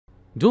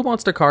Duel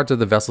monster cards are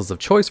the vessels of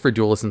choice for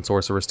duelists and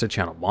sorcerers to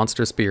channel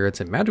monster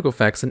spirits and magical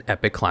effects in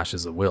epic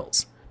clashes of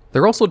wills.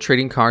 They're also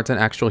trading cards that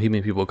actual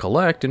human people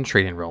collect and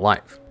trade in real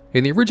life.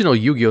 In the original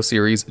Yu-Gi-Oh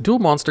series, duel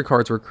monster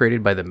cards were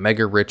created by the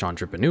mega-rich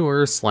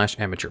entrepreneur /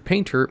 amateur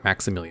painter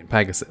Maximillian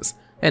Pegasus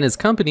and his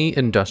company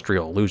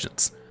Industrial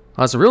Illusions.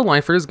 Us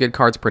real-lifers get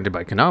cards printed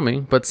by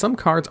Konami, but some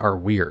cards are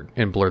weird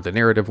and blur the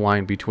narrative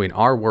line between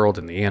our world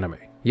and the anime.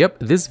 Yep,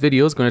 this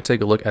video is going to take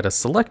a look at a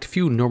select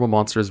few normal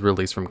monsters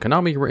released from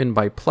Konami written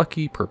by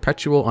plucky,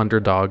 perpetual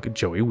underdog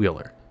Joey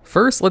Wheeler.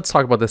 First, let's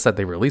talk about the set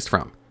they released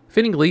from.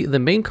 Fittingly, the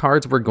main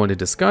cards we're going to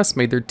discuss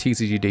made their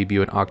TCG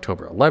debut on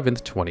October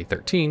 11th,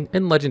 2013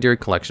 in Legendary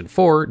Collection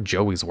 4,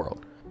 Joey's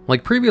World.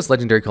 Like previous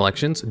Legendary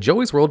Collections,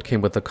 Joey's World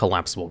came with a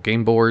collapsible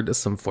game board,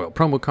 some foil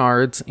promo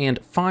cards, and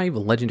 5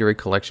 Legendary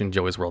Collection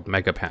Joey's World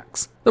Mega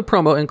Packs. The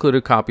promo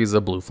included copies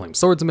of Blue Flame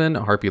Swordsman,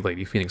 Harpy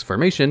Lady Phoenix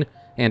Formation,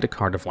 and a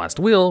Card of Last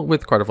Will,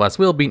 with Card of Last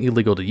Will being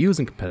illegal to use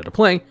in competitive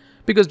play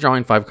because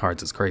drawing 5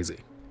 cards is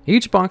crazy.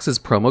 Each box's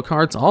promo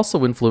cards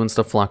also influenced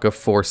a flock of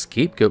 4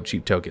 Scapegoat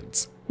cheap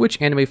tokens,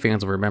 which anime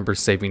fans will remember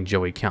saving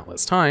Joey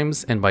countless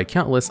times, and by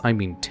countless I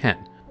mean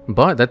 10.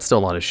 But that's still a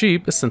lot of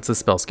sheep, since the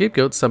spell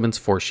Scapegoat summons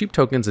 4 sheep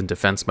tokens in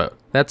defense mode.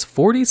 That's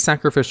 40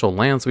 sacrificial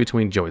lambs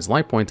between Joey's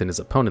life points and his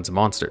opponent's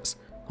monsters.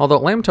 Although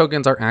lamb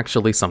tokens are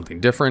actually something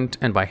different,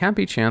 and by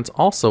happy chance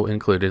also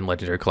included in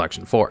Legendary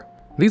Collection 4.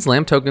 These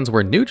lamb tokens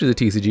were new to the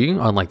TCG,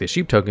 unlike the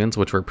sheep tokens,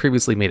 which were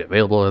previously made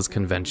available as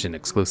convention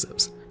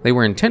exclusives. They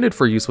were intended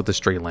for use with the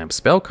Stray Lamb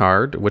spell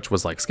card, which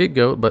was like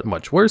Scapegoat, but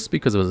much worse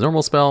because it was a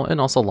normal spell and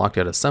also locked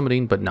out of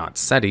summoning but not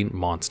setting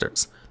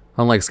monsters.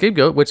 Unlike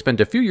Scapegoat, which spent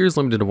a few years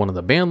limited to one of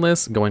the ban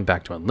lists, going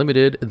back to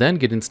unlimited, then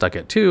getting stuck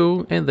at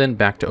 2, and then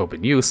back to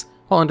open use,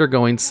 while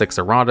undergoing 6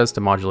 erratas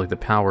to modulate the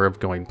power of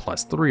going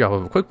 +3 off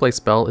of a quick play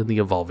spell in the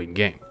evolving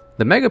game.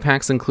 The Mega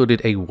Packs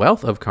included a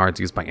wealth of cards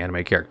used by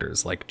anime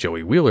characters, like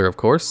Joey Wheeler of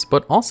course,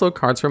 but also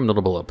cards from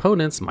notable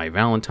opponents My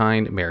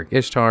Valentine, Merrick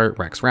Ishtar,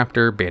 Rex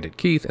Raptor, Bandit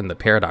Keith, and the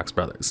Paradox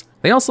Brothers.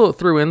 They also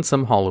threw in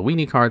some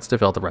Halloweeny cards to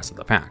fill out the rest of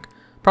the pack,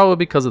 probably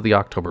because of the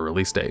October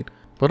release date,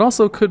 but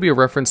also could be a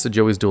reference to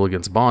Joey's duel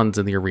against Bonds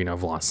in the Arena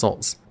of Lost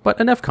Souls.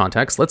 But enough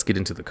context, let's get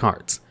into the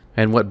cards.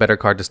 And what better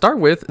card to start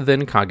with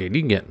than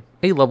Kageningen,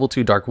 a level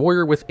 2 Dark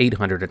Warrior with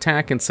 800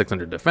 attack and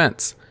 600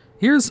 defense.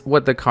 Here's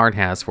what the card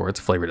has for its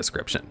flavor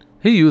description.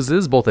 He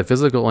uses both a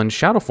physical and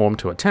shadow form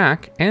to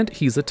attack, and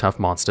he's a tough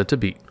monster to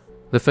beat.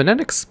 The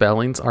phonetic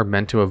spellings are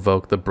meant to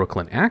evoke the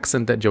Brooklyn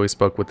accent that Joey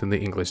spoke with in the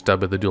English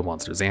dub of the Duel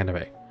Monsters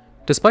anime.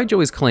 Despite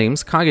Joey's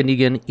claims,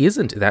 Kageningen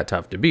isn't that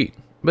tough to beat,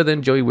 but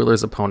then Joey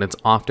Wheeler's opponents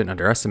often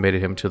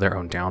underestimated him to their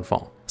own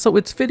downfall, so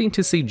it's fitting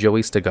to see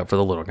Joey stick up for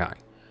the little guy.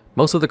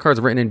 Most of the cards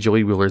written in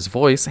Joey Wheeler's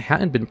voice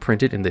hadn't been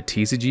printed in the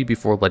TCG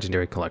before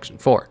Legendary Collection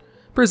 4.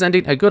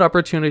 Presenting a good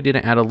opportunity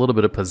to add a little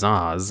bit of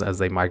pizzazz as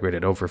they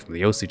migrated over from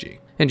the OCG.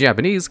 In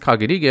Japanese,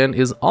 Kageningen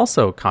is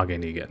also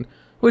Kageningen,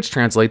 which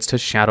translates to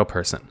shadow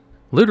person.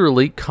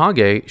 Literally,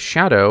 Kage,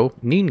 shadow,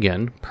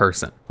 Ningen,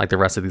 person. Like the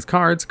rest of these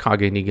cards,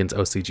 Kageningen's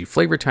OCG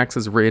flavor text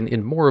is written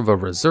in more of a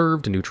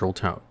reserved, neutral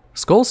tone.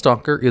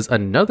 Stalker is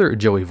another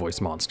Joey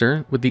voice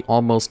monster with the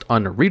almost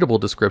unreadable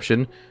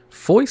description,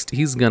 "Foist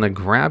he's gonna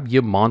grab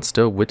ya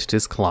monster with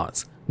his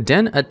claws,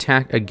 then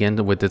attack again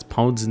with his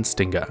pons and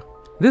stinga."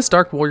 This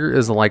Dark Warrior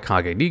is like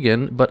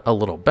Kageningen, but a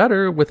little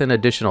better with an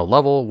additional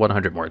level,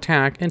 100 more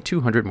attack, and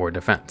 200 more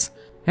defense,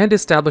 and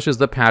establishes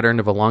the pattern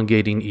of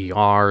elongating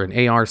ER and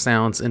AR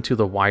sounds into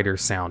the wider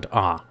sound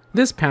Ah.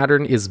 This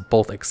pattern is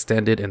both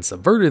extended and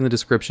subverted in the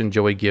description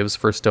Joey gives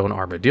for Stone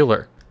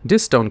Armadiller.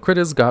 This stone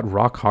critter's got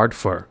rock hard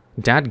fur.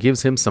 That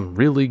gives him some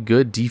really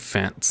good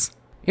defense.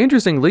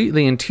 Interestingly,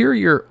 the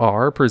interior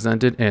R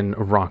presented in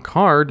rock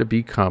hard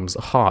becomes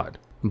hard,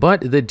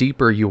 but the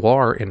deeper you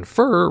are in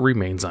fur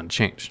remains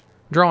unchanged,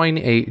 drawing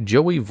a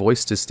Joey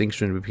voice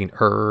distinction between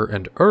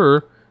and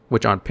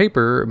which on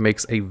paper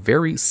makes a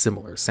very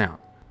similar sound.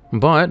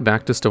 But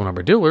back to Stone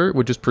Armadiller,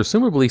 which is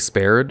presumably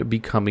spared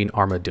becoming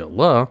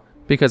Armadilla,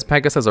 because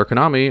Pegasus or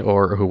Konami,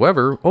 or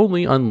whoever,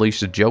 only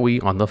unleashed Joey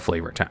on the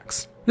flavor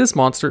text. This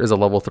monster is a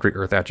level 3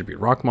 Earth Attribute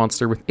Rock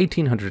monster with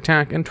 1800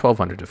 attack and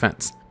 1200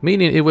 defense,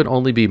 meaning it would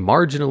only be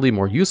marginally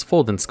more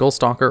useful than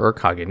Stalker or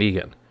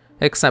Kageningen.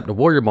 Except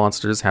warrior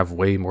monsters have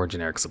way more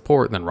generic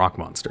support than rock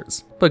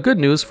monsters. But good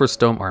news for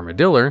Stone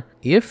Armadiller,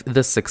 if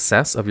the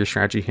success of your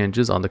strategy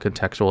hinges on the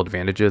contextual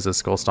advantages of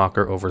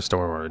Stalker over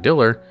Stone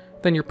Armadiller,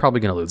 then you're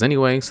probably going to lose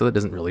anyway, so that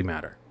doesn't really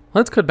matter.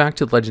 Let's cut back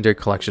to Legendary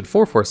Collection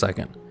 4 for a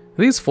second.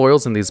 These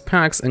foils in these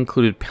packs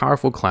included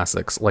powerful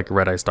classics like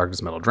Red Ice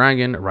Darkest Metal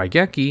Dragon,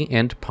 Raigeki,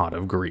 and Pot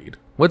of Greed.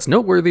 What's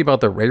noteworthy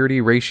about the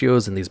rarity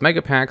ratios in these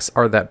mega packs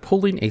are that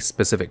pulling a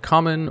specific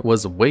common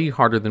was way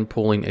harder than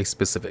pulling a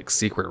specific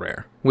secret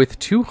rare. With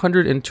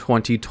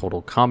 220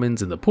 total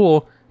commons in the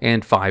pool,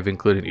 and 5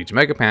 included in each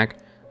mega pack,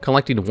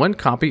 collecting 1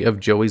 copy of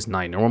Joey's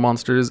 9 normal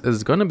monsters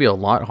is going to be a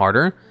lot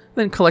harder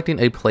than collecting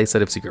a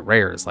playset of secret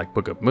rares like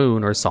Book of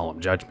Moon or Solemn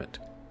Judgment.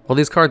 While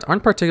these cards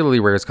aren't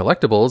particularly rare as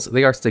collectibles,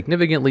 they are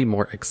significantly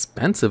more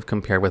expensive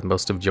compared with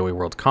most of Joey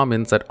World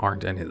commons that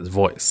aren't in his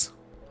voice.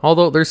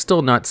 although they're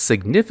still not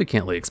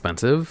significantly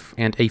expensive,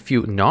 and a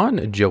few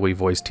non-Joey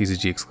voiced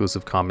TCG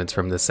exclusive commons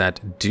from the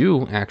set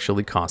do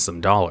actually cost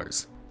some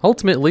dollars.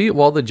 Ultimately,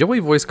 while the Joey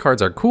voice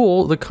cards are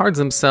cool, the cards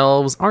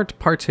themselves aren't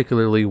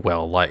particularly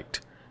well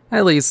liked.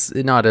 At least,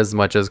 not as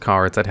much as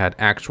cards that had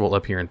actual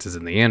appearances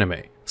in the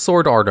anime.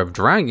 Sword Art of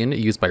Dragon,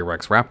 used by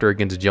Rex Raptor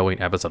against Joey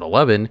in episode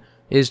 11,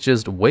 is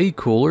just way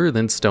cooler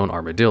than Stone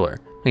Armadiller,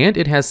 and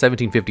it has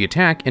 1750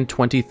 attack and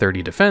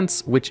 2030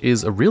 defense, which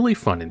is really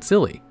fun and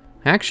silly.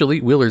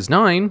 Actually, Wheeler's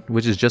 9,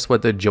 which is just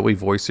what the Joey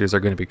voicers are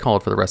going to be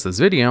called for the rest of this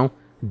video,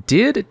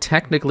 did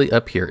technically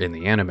appear in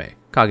the anime.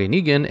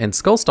 Kageningen and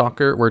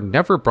Stalker were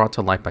never brought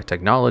to life by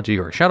technology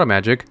or shadow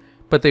magic,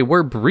 but they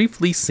were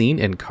briefly seen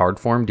in card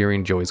form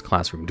during Joey's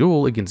classroom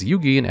duel against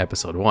Yugi in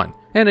episode 1,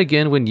 and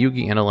again when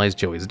Yugi analyzed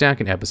Joey's deck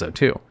in episode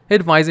 2,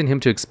 advising him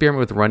to experiment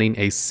with running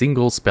a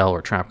single spell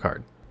or trap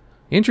card.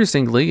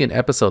 Interestingly, in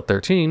episode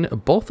 13,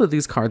 both of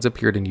these cards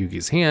appeared in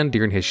Yugi's hand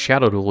during his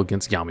shadow duel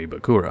against Yami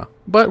Bakura,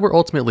 but were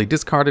ultimately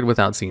discarded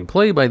without seeing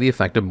play by the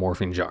effective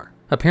Morphing Jar.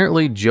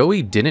 Apparently,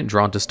 Joey didn't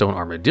draw into Stone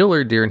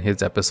Armadiller during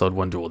his episode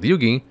 1 duel with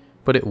Yugi,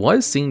 but it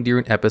was seen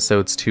during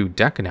episode's 2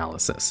 deck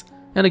analysis,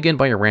 and again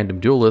by a random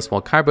duelist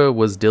while Kaiba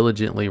was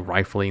diligently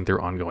rifling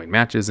through ongoing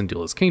matches in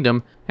Duelist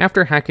Kingdom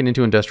after hacking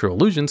into Industrial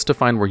Illusions to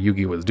find where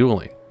Yugi was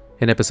dueling.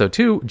 In episode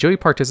 2, Joey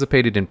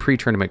participated in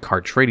pre-tournament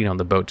card trading on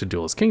the boat to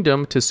Duelist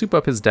Kingdom to soup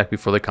up his deck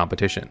before the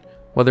competition.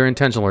 Whether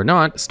intentional or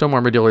not, Stone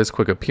Armadiller's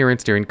quick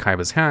appearance during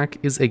Kaiba's hack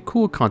is a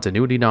cool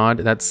continuity nod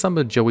that some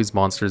of Joey's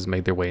monsters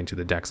made their way into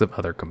the decks of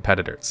other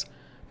competitors.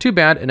 Too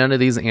bad none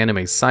of these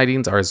anime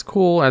sightings are as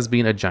cool as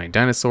being a giant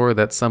dinosaur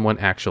that someone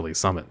actually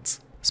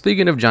summons.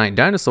 Speaking of giant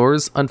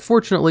dinosaurs,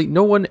 unfortunately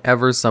no one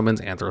ever summons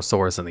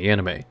Anthrosaurus in the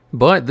anime,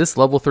 but this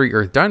level 3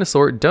 Earth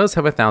dinosaur does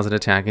have 1000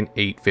 attack and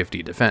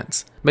 850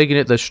 defense, making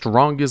it the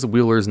strongest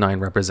Wheeler's 9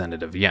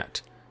 representative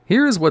yet.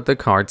 Here's what the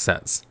card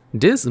says.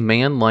 This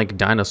man-like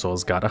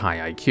dinosaur's got a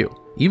high IQ,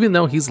 even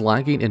though he's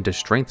lacking in the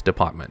strength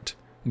department.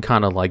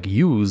 Kinda like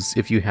yous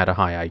if you had a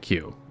high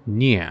IQ.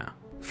 Yeah.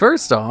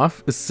 First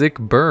off, sick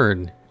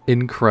burn.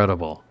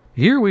 Incredible.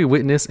 Here we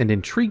witness an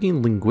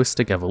intriguing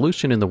linguistic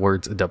evolution in the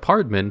words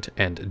department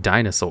and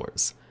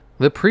dinosaurs.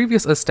 The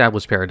previous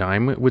established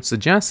paradigm would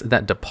suggest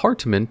that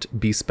department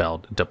be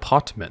spelled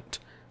department,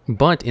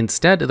 but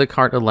instead the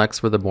card elects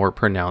for the more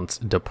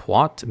pronounced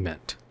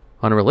department.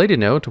 On a related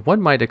note,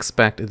 one might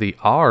expect the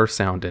R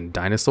sound in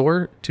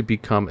dinosaur to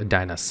become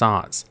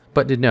dinosaurs,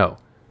 but no,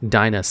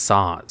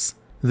 dinosaurs.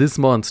 This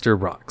monster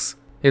rocks.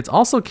 It's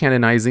also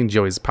canonizing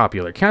Joey's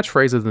popular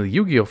catchphrase within the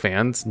Yu-Gi-Oh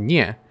fans,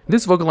 "Nyeh."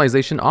 This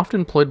vocalization,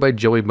 often employed by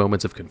Joey in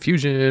moments of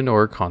confusion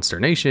or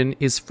consternation,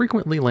 is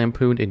frequently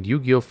lampooned in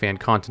Yu-Gi-Oh fan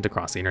content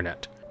across the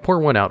internet. Pour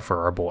one out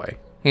for our boy.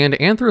 And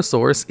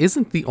Anthrosaurus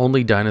isn't the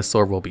only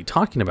dinosaur we'll be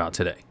talking about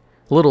today.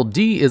 Little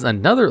D is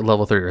another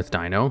level 3 Earth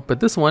dino, but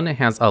this one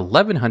has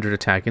 1100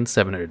 attack and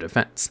 700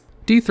 defense,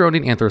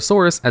 dethroning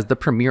Anthrosaurus as the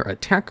premier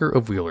attacker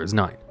of Wheeler's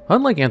 9.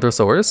 Unlike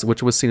Anthrosaurus,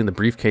 which was seen in the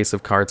briefcase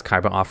of cards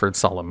Kaiba offered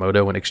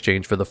Salamoto in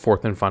exchange for the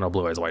 4th and final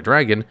Blue Eyes White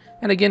Dragon,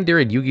 and again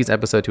during Yugi's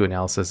episode 2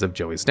 analysis of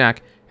Joey's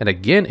deck, and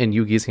again in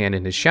Yugi's hand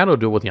in his shadow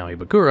duel with Yami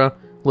Bakura,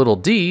 Little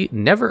D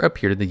never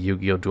appeared in the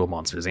Yu-Gi-Oh! Duel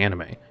Monsters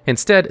anime.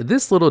 Instead,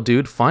 this little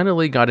dude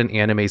finally got an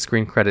anime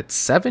screen credit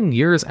 7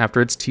 years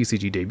after its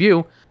TCG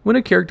debut, when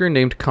a character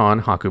named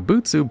Kon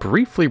Hakubutsu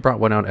briefly brought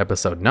one out in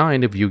episode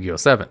 9 of Yu-Gi-Oh!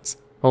 7s.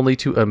 Only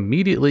to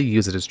immediately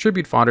use it as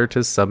tribute fodder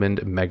to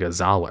summoned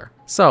Megazauler.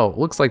 So,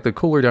 looks like the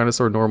cooler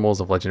dinosaur normals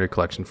of Legendary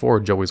Collection 4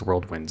 Joey's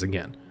World wins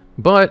again.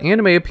 But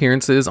anime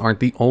appearances aren't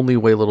the only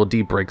way Little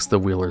D breaks the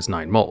Wheeler's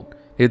 9 mold.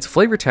 Its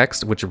flavor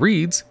text, which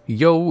reads,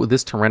 "Yo,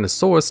 this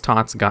Tyrannosaurus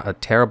tots got a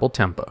terrible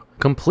temper,"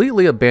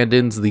 completely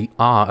abandons the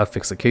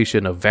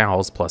affixation of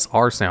vowels plus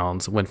R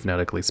sounds when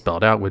phonetically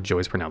spelled out with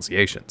Joey's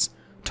pronunciations.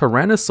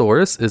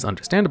 Tyrannosaurus is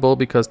understandable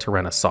because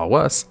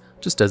Tyrannosaurus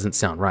just doesn't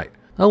sound right,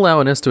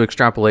 allowing us to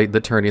extrapolate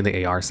that turning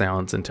the AR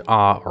sounds into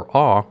or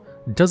aw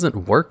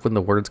doesn't work when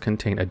the words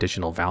contain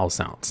additional vowel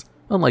sounds,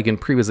 unlike in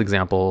previous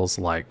examples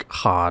like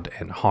hard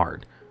and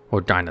hard,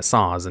 or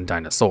dinosaurs and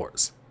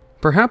dinosaurs.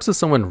 Perhaps if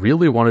someone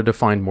really wanted to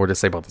find more to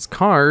say about this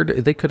card,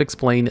 they could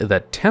explain the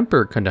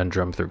temper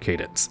conundrum through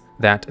cadence.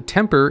 That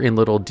temper in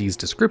Little D's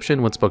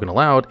description when spoken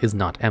aloud is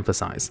not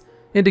emphasized,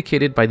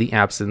 indicated by the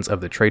absence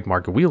of the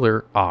trademark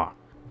Wheeler ah.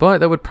 But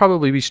that would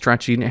probably be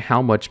stretching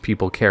how much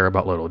people care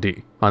about Little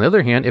D. On the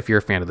other hand, if you're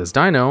a fan of this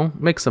dino,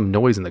 make some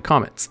noise in the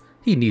comments.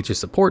 He needs your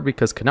support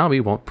because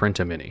Konami won't print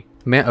him any.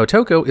 Matt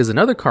Otoko is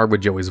another card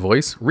with Joey's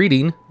voice,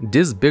 reading,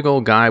 "This big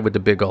ol' guy with the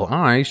big ol'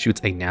 eye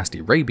shoots a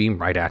nasty ray beam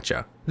right at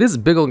ya." This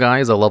big ol' guy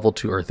is a level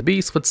 2 Earth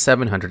beast with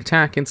 700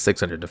 attack and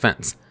 600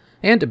 defense,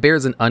 and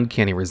bears an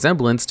uncanny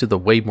resemblance to the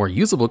way more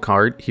usable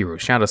card, Hero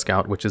Shadow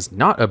Scout, which is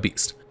not a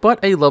beast, but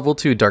a level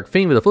 2 Dark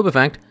Fiend with a flip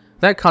effect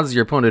that causes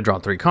your opponent to draw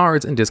 3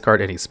 cards and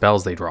discard any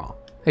spells they draw.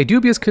 A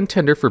dubious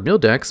contender for mill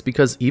decks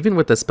because even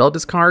with the spell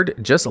discard,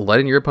 just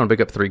letting your opponent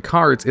pick up 3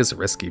 cards is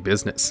risky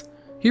business.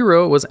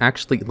 Hero was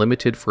actually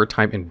limited for a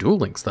time in Duel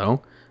Links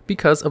though,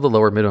 because of the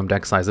lower minimum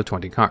deck size of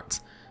 20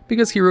 cards,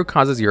 Because hero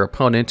causes your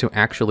opponent to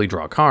actually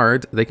draw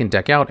cards they can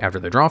deck out after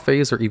the draw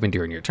phase or even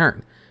during your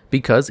turn.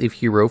 Because if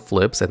hero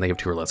flips and they have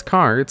 2 or less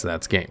cards,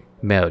 that's game.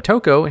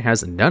 Meotoko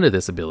has none of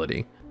this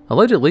ability.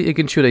 Allegedly, it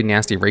can shoot a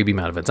nasty ray beam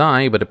out of its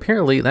eye, but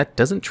apparently that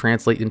doesn't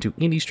translate into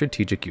any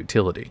strategic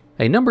utility.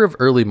 A number of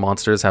early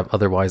monsters have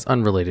otherwise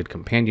unrelated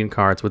companion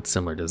cards with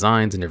similar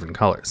designs and different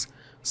colors.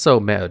 So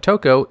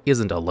Meotoko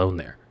isn't alone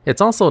there. It's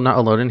also not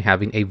alone in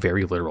having a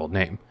very literal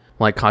name.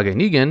 Like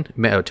Kageningen,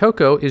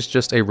 Meotoko is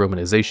just a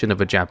romanization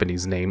of a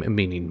Japanese name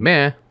meaning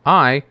me,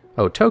 I,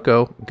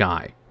 Otoko,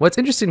 guy. What's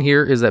interesting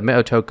here is that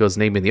Meotoko's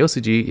name in the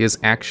OCG is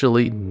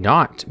actually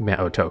not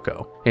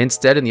Meotoko.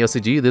 Instead, in the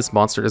OCG, this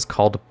monster is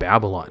called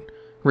Babylon,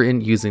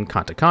 written using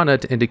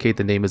katakana to indicate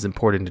the name is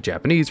imported into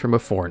Japanese from a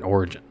foreign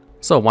origin.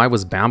 So why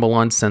was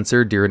Babylon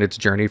censored during its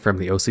journey from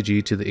the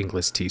OCG to the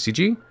English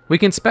TCG? We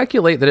can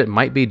speculate that it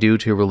might be due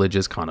to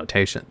religious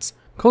connotations.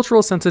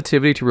 Cultural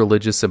sensitivity to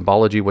religious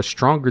symbology was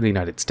stronger in the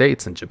United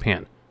States and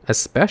Japan,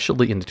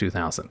 especially in the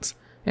 2000s,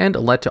 and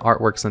led to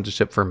artwork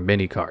censorship for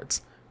many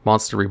cards,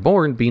 Monster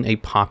Reborn being a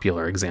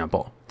popular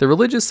example. The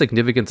religious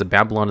significance of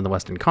Babylon in the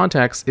Western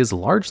context is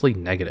largely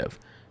negative,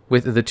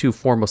 with the 2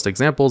 foremost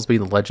examples being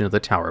the Legend of the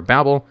Tower of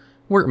Babel,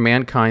 where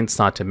mankind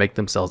sought to make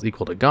themselves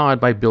equal to God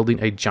by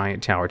building a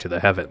giant tower to the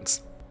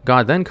heavens.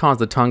 God then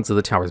caused the tongues of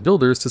the tower's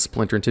builders to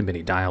splinter into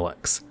many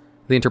dialects.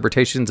 The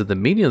interpretations of the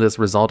meaning of this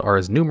result are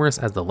as numerous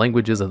as the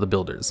languages of the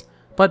builders,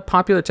 but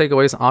popular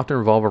takeaways often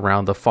revolve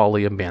around the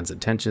folly of man's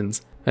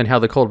intentions, and how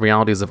the cold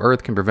realities of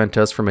Earth can prevent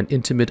us from an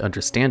intimate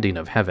understanding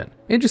of heaven.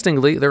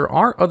 Interestingly, there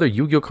are other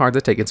Yu-Gi-Oh cards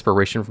that take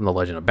inspiration from the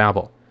Legend of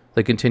Babel.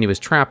 The continuous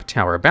trap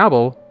Tower of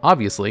Babel,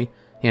 obviously,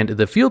 and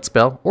the field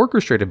spell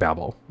Orchestrated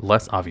Babel,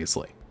 less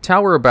obviously.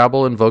 Tower of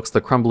Babel invokes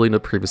the crumbling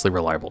of previously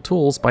reliable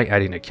tools by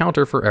adding a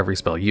counter for every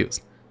spell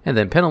used, and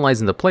then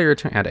penalizing the player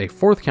to add a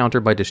 4th counter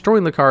by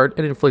destroying the card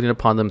and inflicting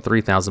upon them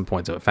 3,000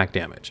 points of effect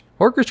damage.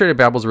 Orchestrated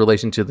Babel's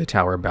relation to the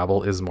Tower of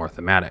Babel is more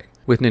thematic,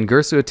 with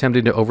Ningirsu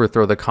attempting to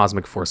overthrow the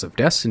cosmic force of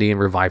destiny and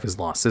revive his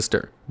lost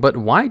sister. But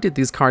why did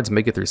these cards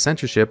make it through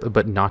censorship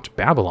but not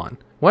Babylon?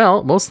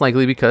 Well, most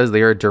likely because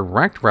they are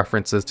direct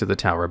references to the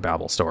Tower of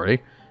Babel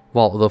story,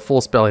 while the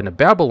full spelling of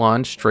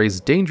Babylon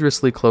strays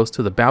dangerously close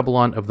to the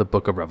Babylon of the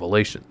Book of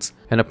Revelations,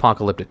 an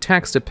apocalyptic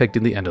text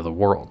depicting the end of the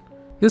world.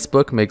 This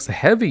book makes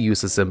heavy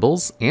use of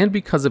symbols, and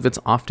because of its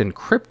often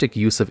cryptic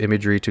use of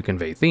imagery to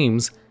convey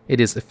themes, it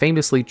is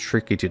famously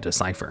tricky to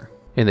decipher.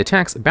 In the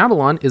text,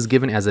 Babylon is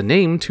given as a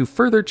name to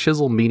further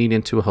chisel meaning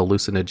into a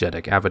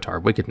hallucinogenic avatar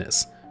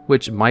wickedness,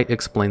 which might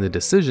explain the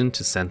decision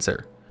to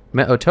censor.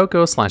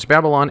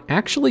 Meotoko/Babylon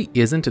actually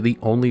isn't the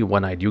only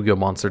one-eyed Yu-Gi-Oh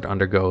monster to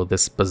undergo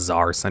this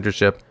bizarre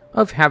censorship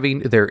of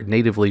having their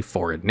natively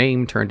foreign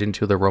name turned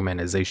into the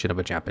romanization of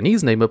a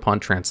Japanese name upon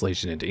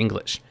translation into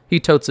English.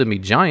 Hitotsumi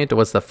Giant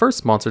was the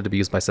first monster to be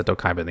used by Seto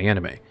Kaiba in the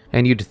anime,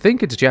 and you'd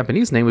think its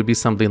Japanese name would be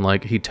something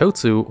like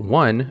Hitotsu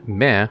 1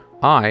 Me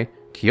I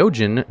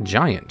Kyojin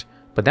Giant,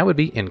 but that would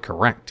be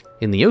incorrect.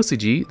 In the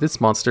OCG, this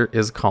monster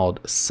is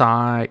called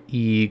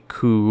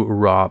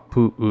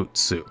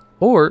Saikurapuutsu,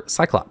 or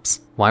Cyclops.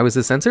 Why was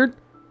this censored?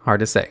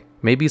 Hard to say.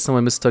 Maybe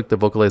someone mistook the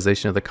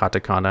vocalization of the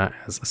katakana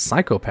as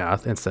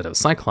psychopath instead of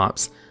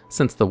Cyclops,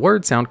 since the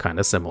words sound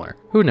kinda similar.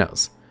 Who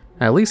knows?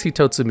 At least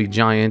Hitotsumi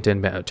Giant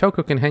and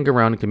Meotoko can hang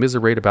around and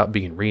commiserate about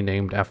being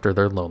renamed after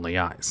their lonely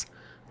eyes.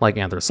 Like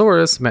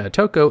Anthrosaurus,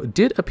 Meotoko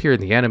did appear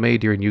in the anime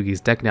during Yugi's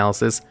deck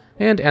analysis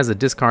and as a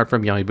discard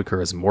from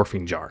Yamibukura's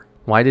morphing jar.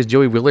 Why does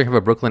Joey Wheeler have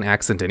a Brooklyn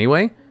accent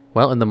anyway?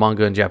 Well, in the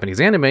manga and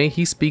Japanese anime,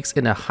 he speaks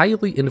in a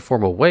highly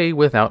informal way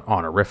without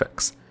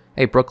honorifics.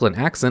 A Brooklyn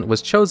accent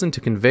was chosen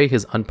to convey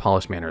his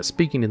unpolished manner of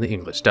speaking in the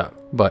English dub.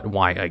 But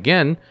why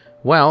again?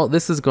 Well,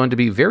 this is going to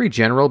be very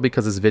general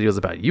because this video is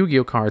about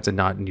Yu-Gi-Oh cards and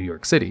not New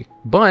York City.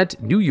 But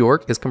New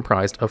York is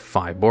comprised of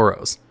 5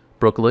 boroughs: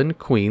 Brooklyn,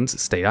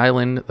 Queens, Staten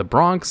Island, the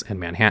Bronx, and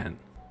Manhattan.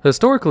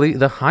 Historically,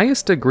 the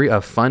highest degree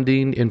of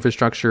funding,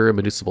 infrastructure, and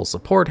municipal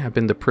support have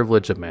been the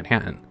privilege of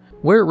Manhattan,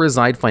 where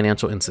reside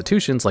financial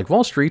institutions like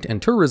Wall Street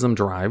and tourism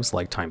drives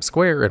like Times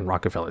Square and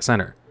Rockefeller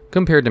Center.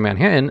 Compared to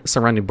Manhattan,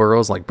 surrounding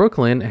boroughs like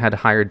Brooklyn had a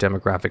higher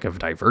demographic of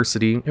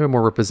diversity and were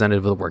more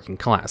representative of the working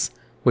class,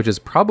 which is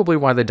probably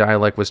why the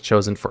dialect was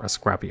chosen for a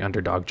scrappy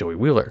underdog Joey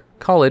Wheeler.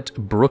 Call it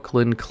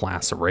Brooklyn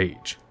class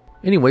rage.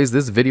 Anyways,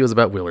 this video is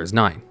about Wheeler's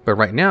 9, but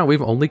right now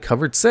we've only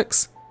covered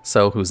 6.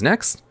 So who's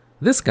next?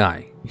 This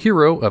guy,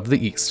 Hero of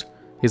the East.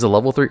 He's a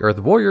level 3 Earth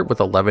Warrior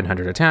with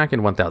 1100 attack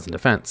and 1000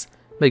 defense,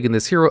 making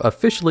this hero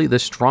officially the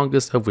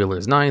strongest of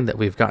Wheeler's 9 that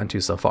we've gotten to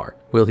so far.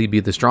 Will he be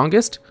the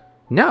strongest?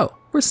 No,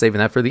 we're saving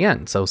that for the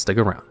end, so stick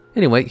around.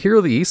 Anyway, Hero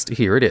of the East,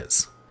 here it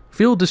is.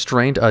 Feel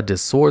distrained, a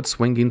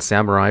sword-swinging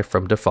samurai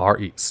from the far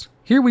east.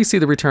 Here we see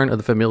the return of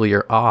the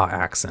familiar ah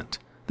accent,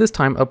 this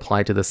time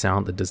applied to the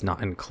sound that does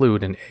not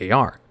include an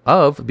AR.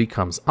 Of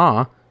becomes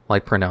ah,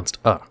 like pronounced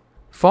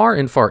Far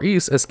in Far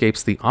East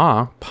escapes the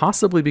ah,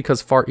 possibly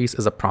because Far East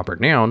is a proper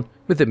noun,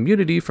 with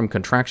immunity from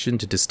contraction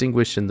to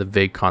distinguish in the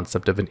vague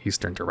concept of an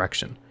eastern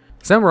direction.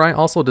 Samurai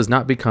also does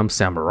not become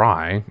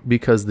samurai,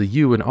 because the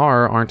U and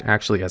R aren't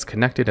actually as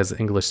connected as the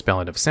English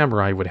spelling of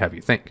samurai would have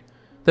you think.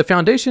 The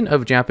foundation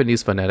of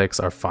Japanese phonetics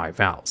are 5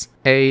 vowels: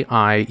 A,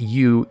 I,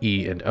 U,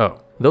 E, and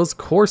O. Those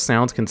core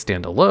sounds can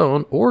stand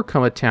alone or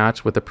come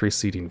attached with a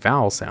preceding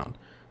vowel sound.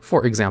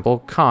 For example,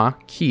 ka,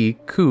 ki,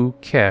 ku,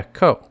 ke,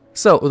 ko.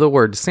 So the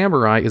word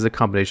samurai is a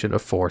combination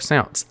of 4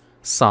 sounds: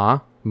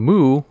 sa,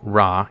 mu,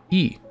 ra,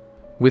 e,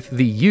 with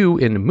the U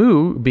in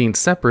mu being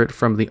separate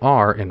from the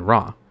R in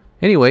Ra.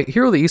 Anyway,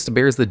 Hero of the East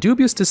bears the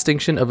dubious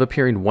distinction of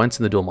appearing once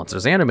in the Duel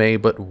Monsters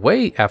anime, but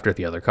way after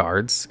the other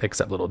cards,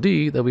 except Little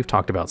D, that we've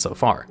talked about so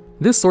far.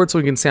 This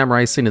sword-swinging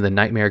samurai is seen in the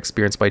nightmare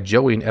experienced by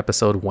Joey in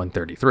episode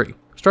 133.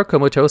 Struck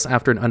comatose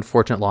after an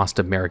unfortunate loss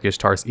to Megarich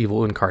Ishtar's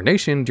evil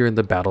incarnation during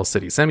the Battle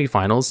City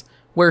semifinals,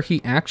 where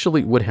he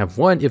actually would have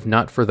won if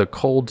not for the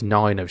cold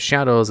gnawing of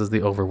shadows as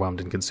they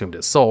overwhelmed and consumed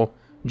his soul,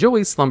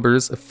 Joey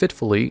slumbers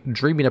fitfully,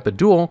 dreaming up a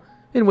duel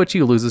in which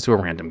he loses to a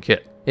random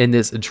kid. In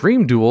this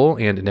dream duel,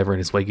 and never in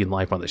his waking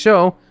life on the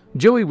show,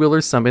 Joey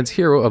Wheeler summons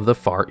Hero of the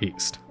Far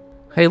East.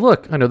 Hey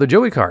look, another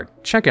Joey card.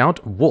 Check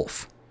out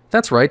Wolf.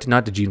 That's right,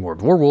 not the Gene Ward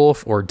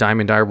Warwolf, or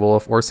Diamond Dire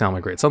Wolf, or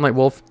Salmon Great Sunlight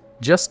Wolf,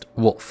 just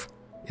Wolf.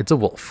 It's a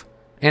wolf.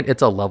 And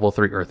it's a level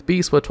 3 Earth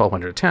Beast with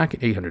 1200 attack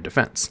and 800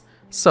 defense.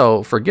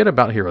 So forget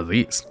about Hero of the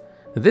East.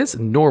 This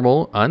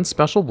normal,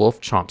 unspecial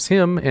wolf chomps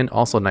him and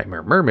also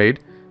Nightmare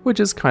Mermaid, which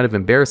is kind of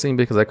embarrassing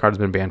because that card has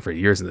been banned for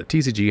years in the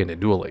TCG and in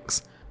Duel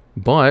Links.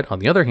 But, on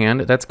the other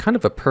hand, that's kind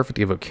of a perfect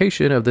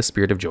evocation of the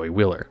spirit of Joey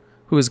Wheeler,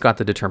 who has got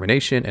the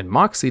determination and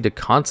moxie to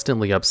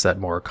constantly upset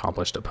more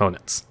accomplished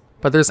opponents.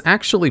 But there's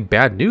actually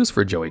bad news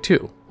for Joey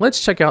too.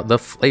 Let's check out the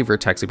flavor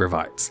text he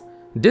provides.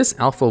 This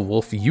alpha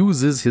wolf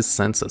uses his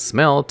sense of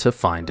smell to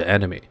find the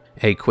enemy.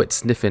 Hey, quit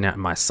sniffing at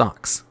my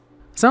socks.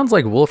 Sounds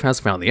like Wolf has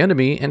found the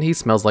enemy and he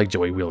smells like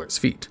Joey Wheeler's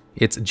feet.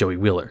 It's Joey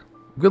Wheeler.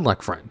 Good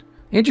luck, friend.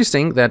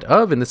 Interesting that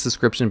of in this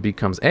description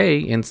becomes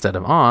a instead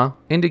of a,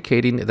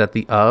 indicating that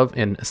the of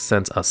in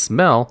sense of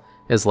smell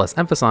is less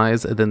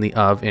emphasized than the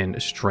of in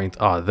strength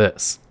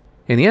this.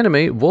 In the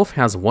anime, Wolf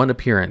has one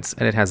appearance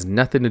and it has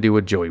nothing to do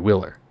with Joey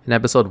Wheeler. In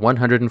episode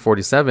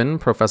 147,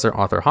 Professor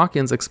Arthur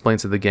Hawkins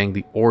explains to the gang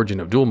the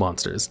origin of Duel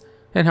Monsters,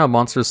 and how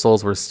monsters'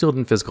 souls were sealed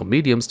in physical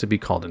mediums to be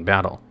called in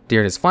battle.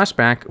 During his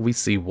flashback, we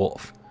see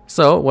Wolf.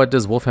 So what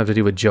does Wolf have to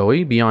do with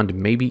Joey beyond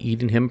maybe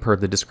eating him per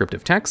the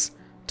descriptive text?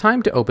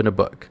 Time to open a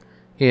book.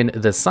 In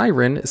The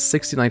Siren,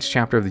 69th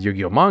chapter of the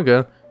Yu-Gi-Oh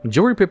manga,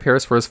 Joey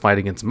prepares for his fight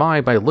against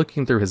Mai by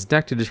looking through his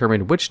deck to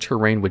determine which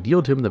terrain would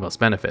yield him the most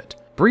benefit.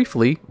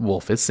 Briefly,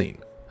 Wolf is seen.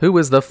 Who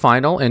is the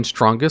final and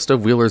strongest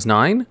of Wheeler's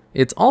 9?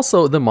 It's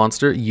also the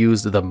monster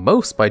used the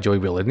most by Joey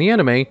Wheeler in the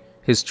anime,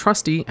 his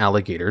trusty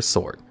alligator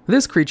sword.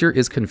 This creature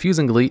is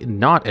confusingly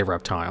not a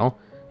reptile,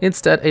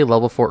 instead a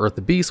level 4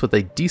 Earth Beast with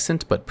a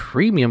decent but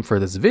premium for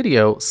this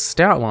video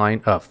stat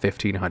line of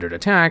 1500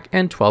 attack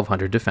and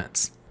 1200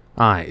 defense.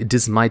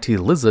 This mighty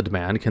lizard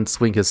man can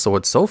swing his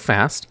sword so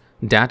fast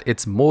that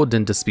it's more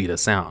than the speed of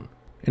sound.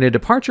 In a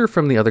departure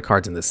from the other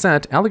cards in the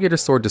set, Alligator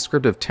Sword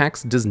descriptive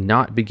text does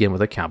not begin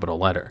with a capital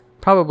letter,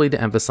 probably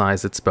to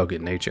emphasize its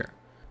spoken nature.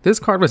 This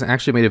card was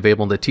actually made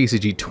available in the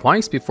TCG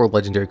twice before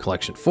Legendary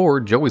Collection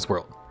 4, Joey's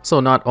World. So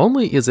not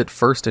only is it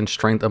first in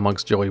strength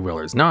amongst Joey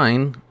Wheeler's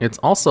 9, it's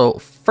also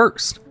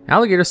first.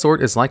 Alligator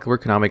Sword is likely where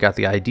Konami got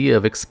the idea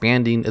of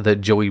expanding the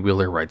Joey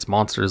Wheeler Writes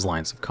Monsters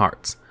lines of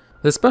cards.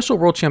 The Special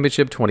World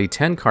Championship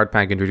 2010 card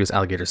pack introduced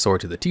Alligator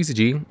Sword to the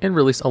TCG and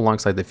released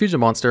alongside the fusion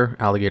monster,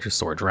 Alligator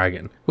Sword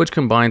Dragon, which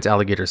combines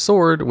Alligator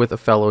Sword with a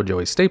fellow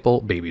Joey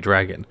staple, Baby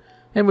Dragon,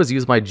 and was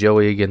used by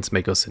Joey against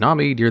Mako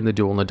Tsunami during the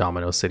duel in the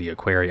Domino City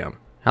Aquarium.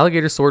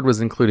 Alligator Sword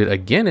was included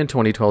again in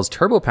 2012's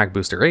Turbo Pack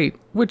Booster 8,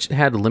 which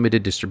had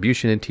limited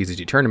distribution in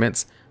TCG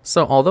tournaments,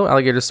 so although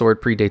Alligator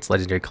Sword predates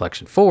Legendary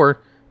Collection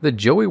 4, the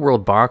Joey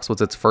World box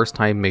was its first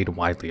time made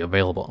widely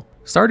available.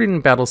 Starting in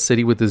Battle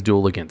City with his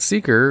duel against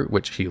Seeker,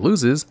 which he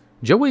loses,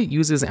 Joey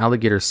uses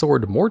Alligator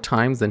Sword more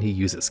times than he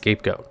uses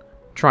Scapegoat.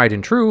 Tried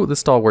and true, the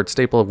stalwart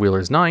staple of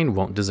Wheeler's 9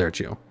 won't desert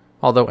you.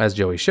 Although as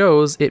Joey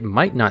shows, it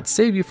might not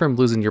save you from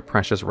losing your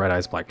precious Red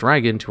Eyes Black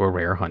Dragon to a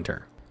rare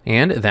hunter.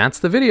 And that's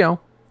the video.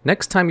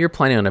 Next time you're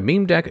planning on a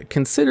meme deck,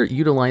 consider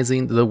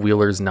utilizing the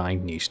Wheeler's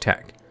 9 niche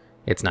tech.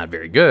 It's not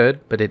very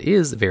good, but it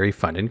is very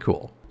fun and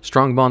cool.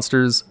 Strong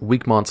monsters,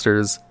 weak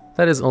monsters,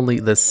 that is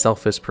only the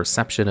selfish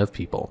perception of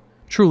people.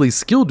 Truly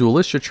skilled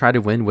duelists should try to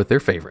win with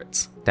their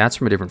favorites. That's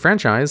from a different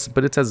franchise,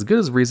 but it's as good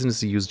as reasons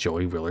to use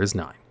Joey Wheeler's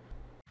 9.